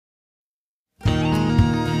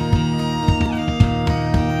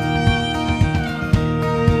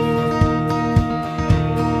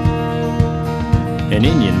An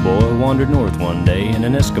Indian boy wandered north one day, and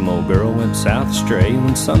an Eskimo girl went south astray,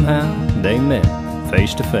 when somehow they met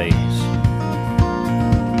face to face.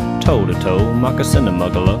 Toe to toe, moccasin to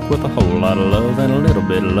muggle-up, with a whole lot of love and a little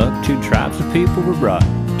bit of luck, two tribes of people were brought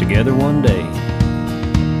together one day.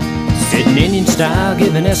 Sitting Indian style,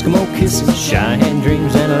 giving Eskimo kisses, Cheyenne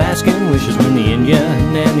dreams and Alaskan wishes, when the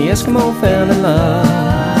Indian and the Eskimo fell in love.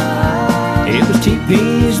 It was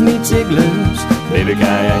teepees meets igloos, baby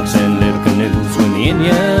kayaks and little canoes, when the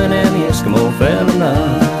Indian and the Eskimo fell in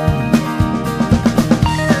love.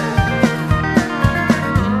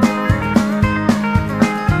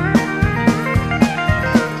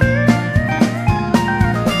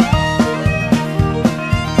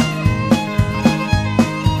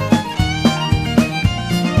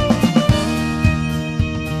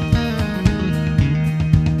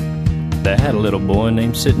 They had a little boy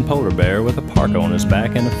named Sitting Polar Bear, with a parka on his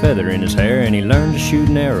back and a feather in his hair, and he learned to shoot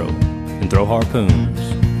an arrow and throw harpoons.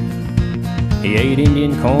 He ate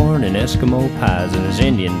Indian corn and Eskimo pies, and his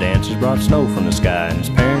Indian dances brought snow from the sky, and his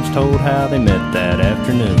parents told how they met that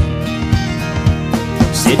afternoon.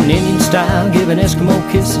 Sitting Indian style, giving Eskimo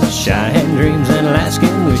kisses, Cheyenne dreams and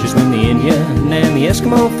Alaskan wishes, when the Indian and the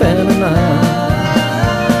Eskimo fell in love.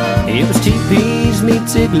 It was teepees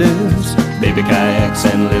meets igloos, baby kayaks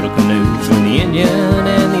and little canoes, when the Indian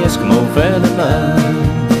and the Eskimo fell in love.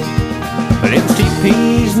 But it was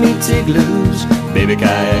teepees meets igloos, baby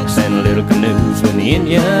kayaks and little canoes, when the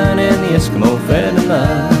Indian and the Eskimo fell in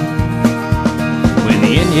love. When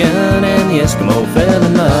the Indian and the Eskimo fell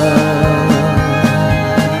in love.